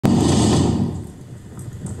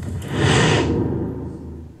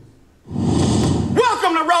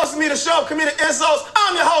me the show, committed insults.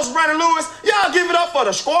 I'm your host, Brandon Lewis. Y'all give it up for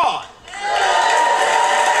the squad.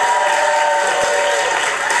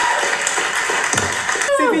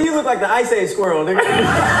 CP, you look like the Ice Age squirrel, nigga.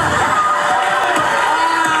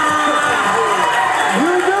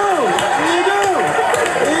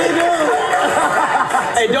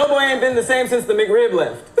 Hey, Doughboy ain't been the same since the McRib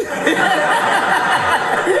left.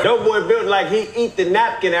 Doughboy built like he eat the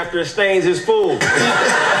napkin after it stains his food.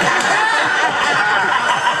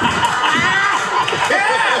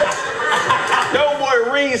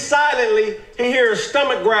 Doughboy reads silently, he hears a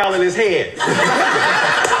stomach growl in his head.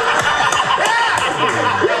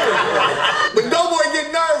 When Doughboy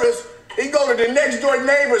get nervous, he go to the next door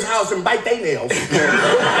neighbor's house and bite their nails.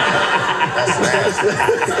 That's nasty.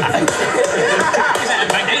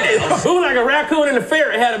 Who like a raccoon and a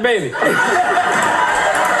ferret had a baby? That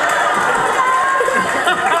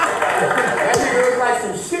nigga look like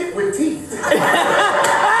some shit with teeth.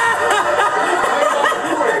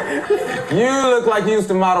 You look like you used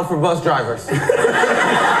to model for bus drivers.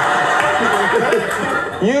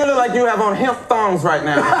 You look like you have on hemp thongs right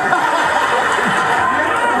now.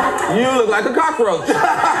 You look like a cockroach.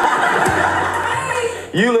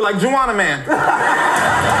 You look like Juana Man.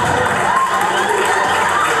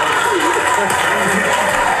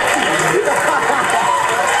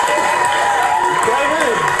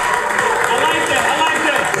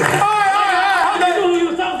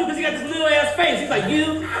 Like you.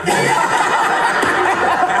 Hey,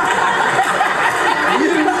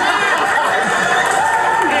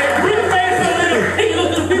 bring your face a little. He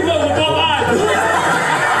looks at the people with both eyes.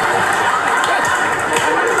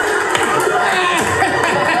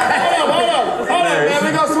 Hold up, man. We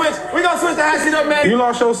gonna switch the hot shit up, man. You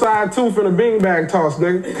lost your side tooth in a beanbag toss,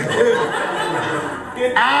 nigga.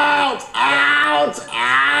 Ouch! Ouch!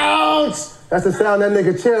 Ouch! That's the sound that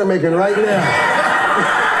nigga chair making right now.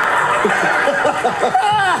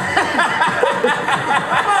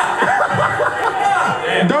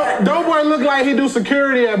 Doughboy look like he do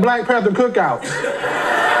security at Black Panther cookouts.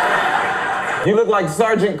 You look like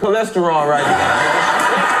Sergeant Cholesterol right now.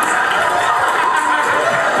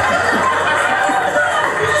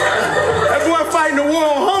 That boy fighting the war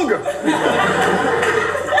on hunger.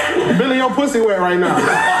 Billy, your pussy wet right now.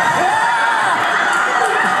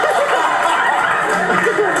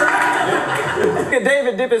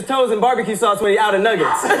 David dip his toes in barbecue sauce when he out of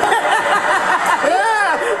nuggets.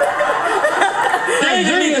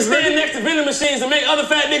 David need to stand next to vending machines and make other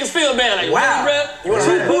fat niggas feel bad. Like, wow, bro, you want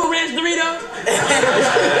 2 Cool Ranch Doritos?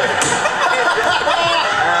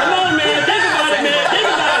 Come on, man, think about it, man. Think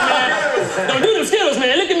about it, man. Don't do them Skittles,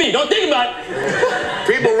 man. Look at me. Don't think about it.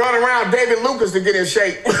 People run around David Lucas to get in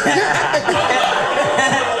shape.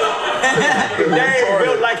 Dave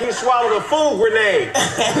built like he swallowed a food grenade.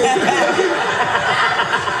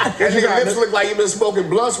 That nigga lips look like he been smoking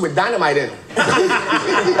blunts with dynamite in them.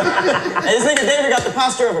 Hey, this nigga David got the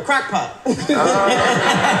posture of a crack pot.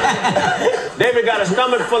 David got a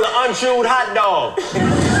stomach full of unchewed hot dogs.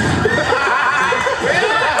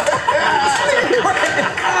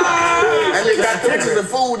 That nigga got pictures of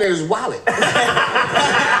food in his wallet.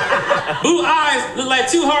 Blue eyes look like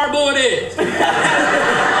 2 hard-boiled eggs.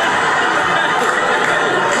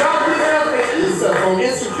 On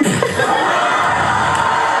Instagram.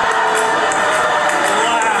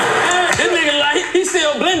 This nigga like he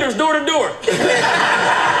sell blenders door to door.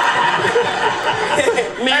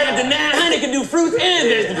 Man, the 900 can do fruits and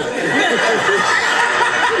vegetables.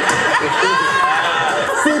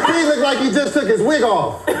 CP look like he just took his wig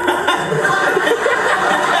off. Hey,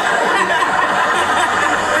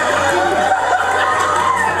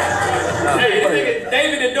 this nigga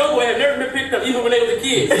David and Doughboy have never been picked up even when they was a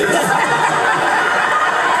kid.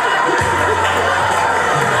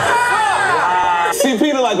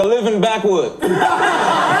 CP look like a living backwood. That's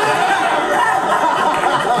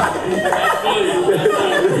funny.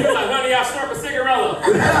 You like, honey, I slurp a cigarella.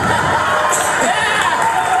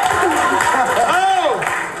 Oh!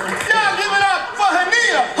 Y'all give it up for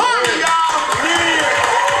Hania. Hurry, y'all!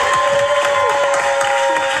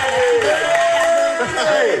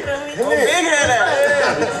 Big head ass.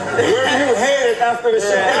 Where are you headed after the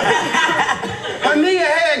show? Her nigga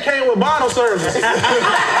head came with bottle service.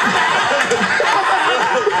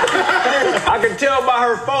 I can tell by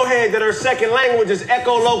her forehead that her second language is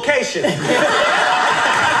echolocation.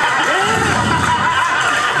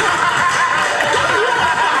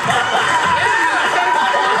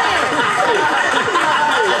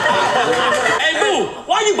 Hey, boo,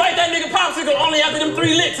 why you bite that nigga popsicle only after them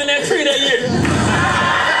 3 licks in that tree that year?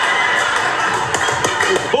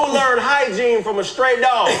 Who learned hygiene from a stray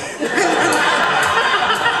dog?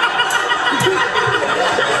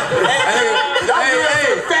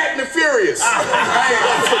 Hey, Fat and the Furious.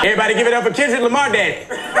 Everybody give it up for Kendrick Lamar daddy.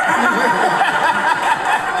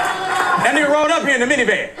 That nigga rolled up here in the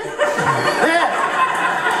minivan. Yeah.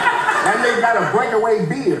 That nigga got a breakaway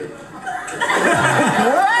beard.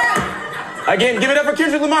 What? Again, give it up for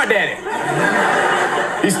Kendrick Lamar daddy.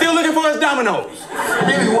 He's still looking for his dominoes.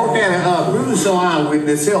 Then he walked down and really so on with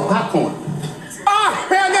the sell popcorn. Oh,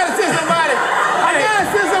 man, I gotta send somebody.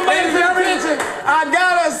 I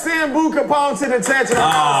gotta send Boo Capone to detention.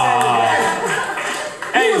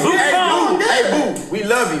 Hey, Boo. Hey, Boo, we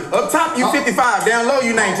love you. Up top, you 55. Down low,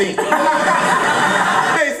 you 19.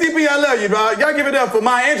 Hey, CP, I love you, dog. Y'all give it up for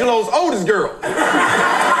Maya Angelou's oldest girl.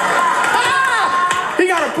 He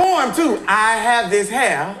got a poem, too. I have this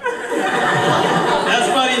hair. That's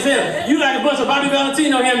funny as hell. You like a bunch of Bobby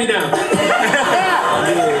Valentino hand-me-down.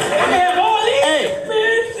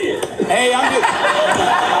 Hey, I'm just...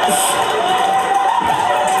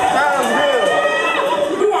 Sounds good.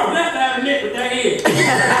 You are blessed to have a neck with that head.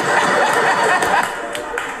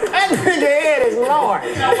 That nigga head is large.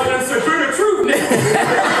 Now, when I'm secure the truth, nigga.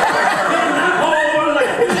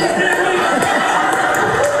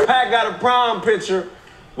 Pat got a prom picture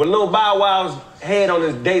with Lil Bow Wow's head on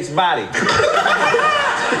his date's body.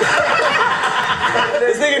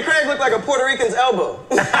 This nigga Craig looked like a Puerto Rican's elbow.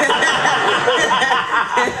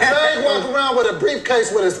 Craig walked around with a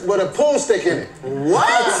briefcase with a pool stick in it.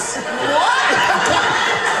 What?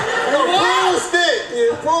 A pool stick.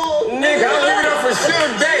 Yeah, pool. Nigga, Give it up for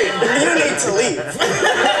Suge Day. You need to leave.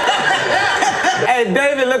 Hey,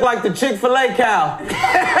 David looked like the Chick-fil-A cow.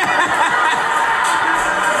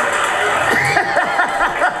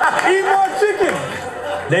 Eat more chicken.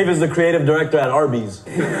 David's the creative director at Arby's.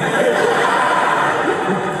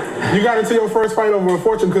 You got into your first fight over a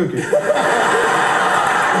fortune cookie.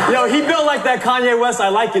 Yo, he built like that Kanye West I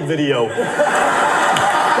Like It video.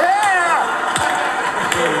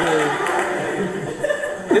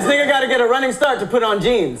 This nigga gotta get a running start to put on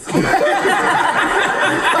jeans.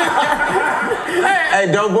 Hey,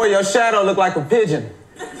 dope boy, your shadow look like a pigeon.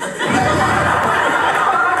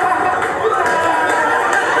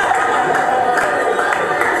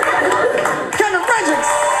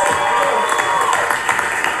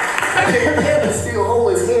 Kevin still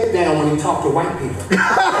hold his head down when he talk to white people.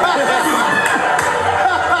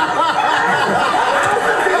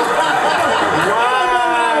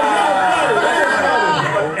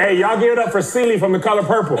 Hey, y'all give it up for Celie from The Color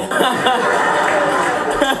Purple. That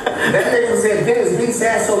nigga said Dennis beats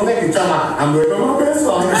ass so naked, talking about, I'm living my best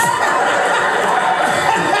life.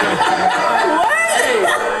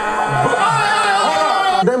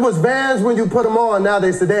 Them was vans when you put them on, now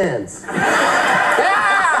they sedans.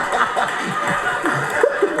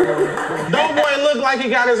 Dope boy look like he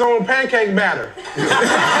got his own pancake batter.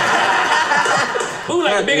 Who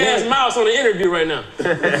like a big ass mouse on the interview right now?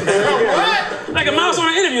 What? Like a mouse on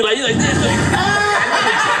the interview, like you like this. Like...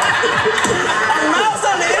 A mouse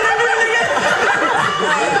on the interview, nigga?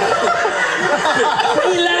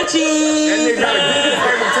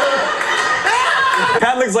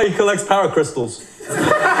 Pat looks like he collects power crystals.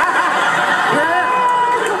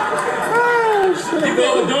 You go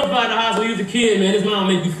over Dope by the house when you was a kid, man. His mom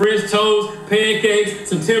make you French toast, pancakes,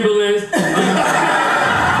 some Timberlands.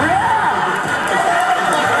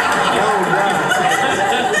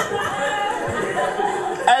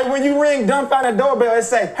 Hey, when you ring dump on the doorbell, it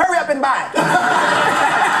say, hurry up and buy it.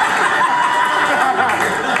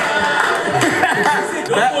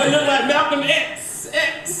 Dope boy look like Malcolm X.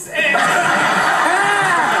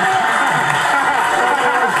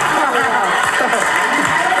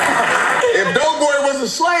 If Dope Boy was a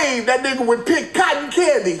slave, that nigga would pick cotton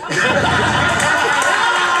candy.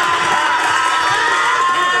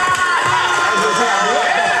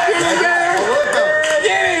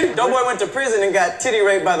 Dope boy went to prison and got titty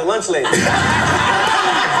raped by the lunch lady. I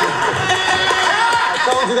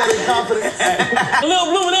told you that in confidence. A little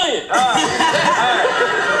blooming onion.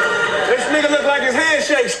 This nigga look like his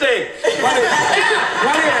handshake stink.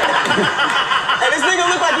 And this nigga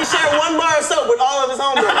look like he shared one bar of soap with all of his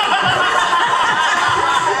homegirls.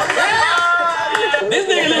 This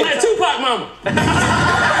nigga look like Tupac mama.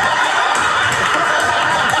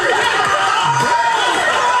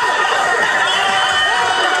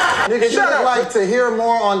 Nigga, you look like to hear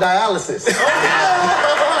more on dialysis.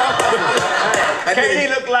 KD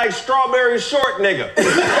look like strawberry short nigga.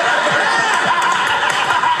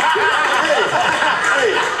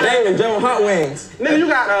 David, Joe Hot Wings. Nigga, you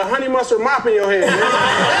got a honey mustard mop in your head.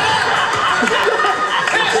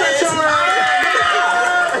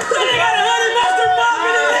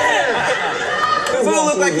 This fool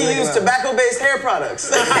look like he used tobacco-based hair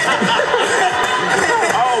products. Oh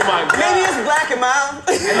my God. Maybe it's black and mild.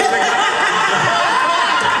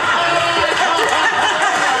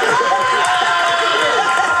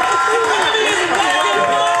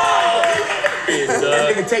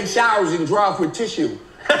 That nigga take showers and dry off with tissue.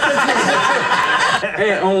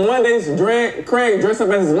 Hey, on Mondays, Craig dressed up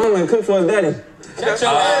as his mama and cooked for his daddy.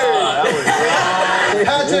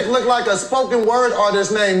 Patrick looked like a spoken word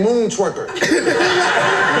artist named Moon Twerker.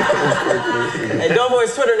 Hey,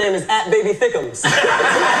 Doughboy's Twitter name is @BabyThickums.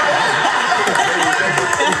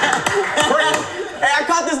 Hey, I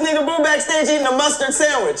caught this nigga Boo backstage eating a mustard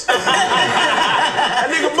sandwich. That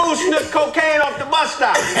nigga Boo sniffed cocaine off the bus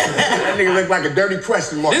stop. That nigga looked like a dirty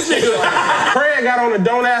question mark. This nigga. Craig got on a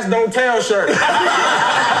don't ask, don't tell shirt.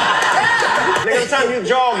 Nigga, every time you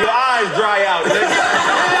jog, your eyes dry out.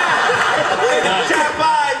 Chap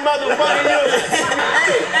eyes, motherfucker, you.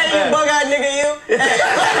 Hey, you bug-eyed nigga, you.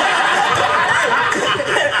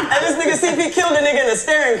 Hey, this nigga CP killed a nigga in a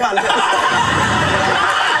staring contest.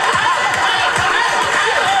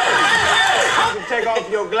 You take off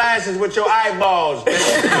your glasses with your eyeballs, nigga.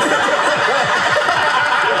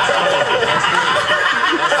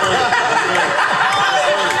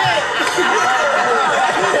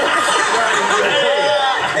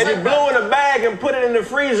 If you blew in a bag and put it in the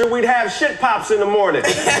freezer, we'd have shit pops in the morning.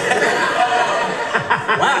 Coming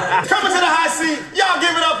to the high seat, y'all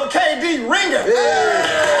give it up for KD Ringer.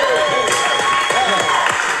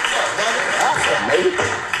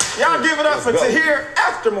 Y'all give it up for Tahir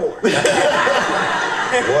Aftermore.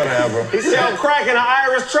 Whatever. He sell crack in an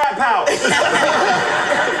Irish trap house.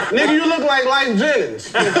 Nigga, you look like Life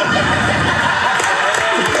Jennings.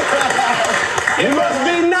 You must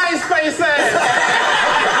be nice, face ass.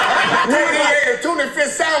 KD ate a tuna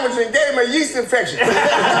fish sandwich and gave him a yeast infection. All right,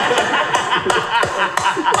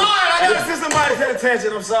 I gotta send somebody to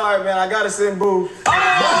attention. I'm sorry, man. I gotta send Boo.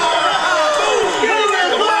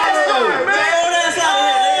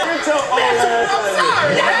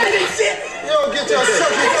 Get your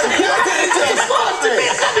sucky.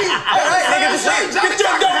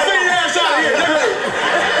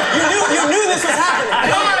 You knew this was happening.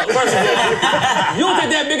 First of all, you don't take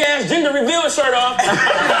that big ass gender reveal shirt off.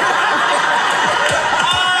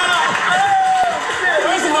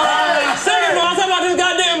 First of all, second of all, I'm talking about this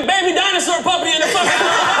goddamn baby dinosaur puppy in the fucking seat.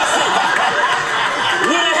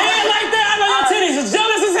 With a head like that, I know your titties is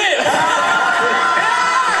jealous as hell.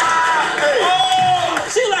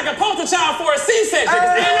 She like a poster child for a C-section. Ain't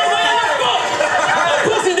no way in the fuck.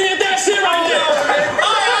 Pussy did that shit right there.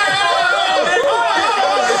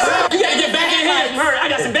 You gotta get back in the head from her. I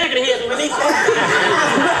got some back in the head from Denise.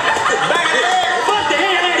 Back in the head. Fuck the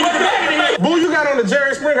head, I had to get the back in the head. Boo, you got on the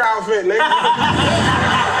Jerry Springer outfit, nigga.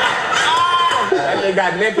 That nigga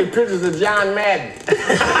got naked pictures of John Madden.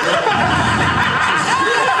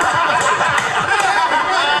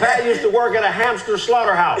 Pat used to work at a hamster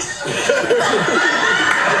slaughterhouse.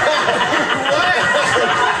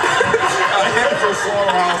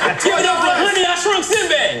 Give it up for Honey, I Shrunk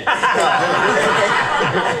Sinbad.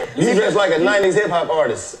 You dress like a 90s hip-hop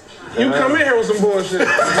artist. You come in here with some bullshit.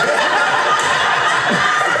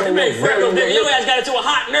 You make freckle nigga. Your ass got into a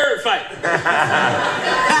hot nerd fight.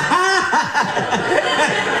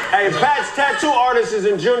 Hey, Pat's tattoo artist is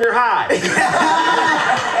in junior high.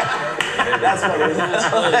 That's funny.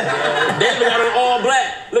 David got on all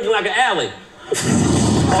black, looking like an alley.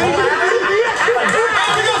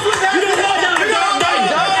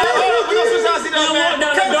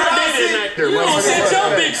 You gonna set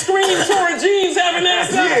your big screen touring jeans having that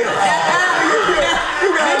stuff?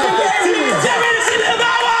 Y'all ready to see Lil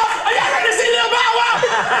Bow Wow? Are y'all ready to see Lil Bow Wow?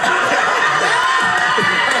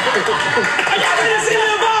 Are y'all ready to see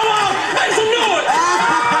Lil Bow Wow? Make some noise!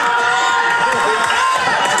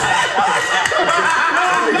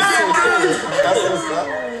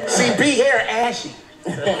 CP hair ashy.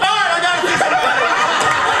 All right, I gotta send somebody.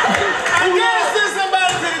 I gotta send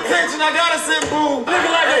somebody to detention. I gotta send Boo.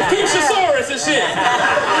 Looking like a Keisha-saurus and shit.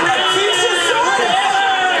 Keisha-saurus!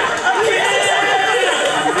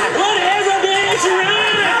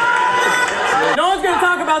 No one's gonna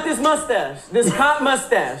talk about this mustache, this cop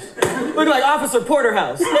mustache. Looking like Officer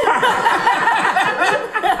Porterhouse.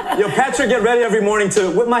 Yo, Patrick, get ready every morning to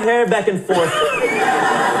whip my hair back and forth.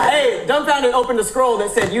 Hey, dumbfounded opened a scroll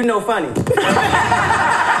that said, "You know funny."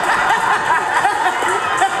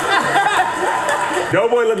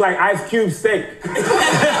 Doughboy looked like Ice Cube steak.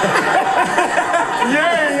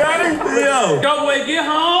 Yo. Doughboy, get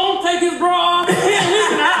home, take his bra off. He ain't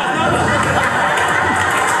leaving the house.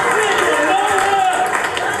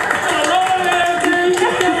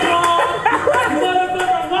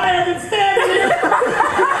 Motherfucker, why have been stabbing you?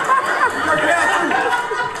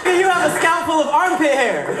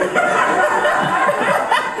 hair.